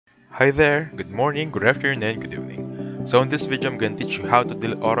Hi there, good morning, good afternoon, and good evening. So in this video, I'm going to teach you how to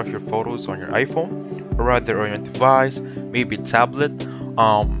delete all of your photos on your iPhone, or rather on your device, maybe tablet,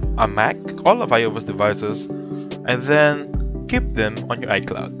 a Mac, all of iOS devices, and then keep them on your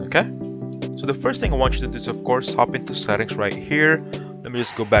iCloud, okay? So the first thing I want you to do is, of course, hop into settings right here. Let me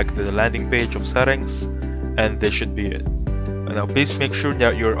just go back to the landing page of settings, and this should be it. And now please make sure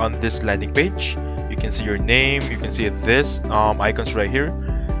that you're on this landing page. You can see your name, you can see this icons right here.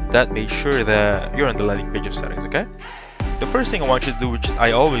 That makes sure that you're on the landing page of settings, okay? The first thing I want you to do, which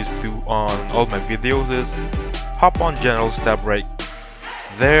I always do on all my videos, is hop on Generals tab right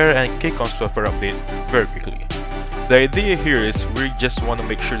there and click on Software Update very quickly. The idea here is we just want to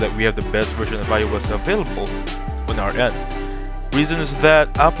make sure that we have the best version of iOS available on our end. Reason is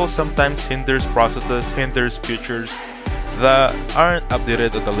that Apple sometimes hinders processes, hinders features that aren't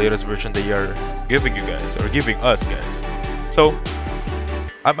updated at the latest version they are giving you guys, or giving us guys. So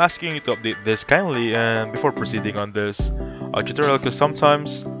I'm asking you to update this kindly and before proceeding on this tutorial, because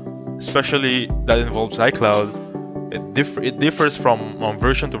sometimes, especially that involves iCloud, it differs from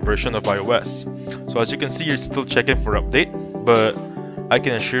version to version of iOS. So as you can see, you're still checking for update, but I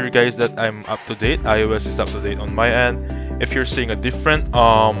can assure you guys that I'm up to date. iOS is up to date on my end. If you're seeing a different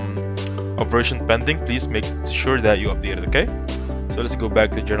a version pending, please make sure that you update it, okay? So let's go back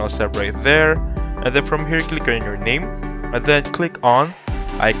to General tab right there, and then from here click on your name, and then click on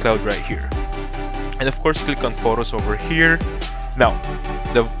iCloud right here, and of course click on Photos over here. Now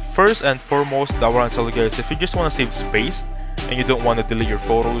the first and foremost that I want to tell you guys, if you just want to save space and you don't want to delete your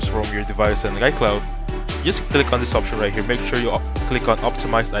photos from your device and iCloud, just click on this option right here. Make sure you click on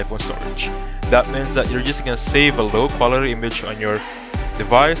Optimize iPhone Storage. That means that you're just going to save a low quality image on your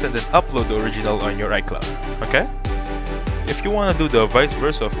device and then upload the original on your iCloud, okay? If you want to do the vice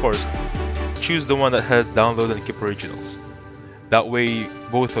versa, of course, choose the one that has download and keep originals. That way,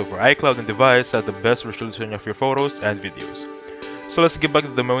 both of your iCloud and device have the best resolution of your photos and videos. So let's get back to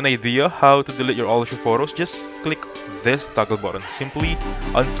the main idea, how to delete all of your photos. Just click this toggle button. Simply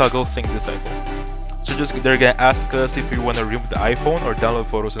untoggle sync this iPhone. So they're gonna ask us if we want to remove the iPhone or download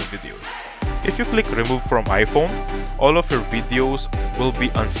photos and videos. If you click remove from iPhone, all of your videos will be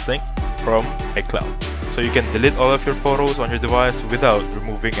unsynced from iCloud. So you can delete all of your photos on your device without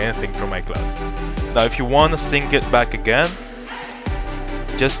removing anything from iCloud. Now if you want to sync it back again,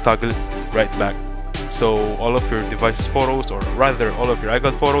 just toggle it right back. So all of your device's photos, or rather all of your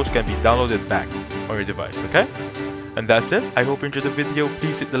iCloud photos, can be downloaded back on your device, okay? And that's it. I hope you enjoyed the video.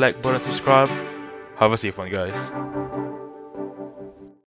 Please hit the like button, subscribe. Have a safe one, guys.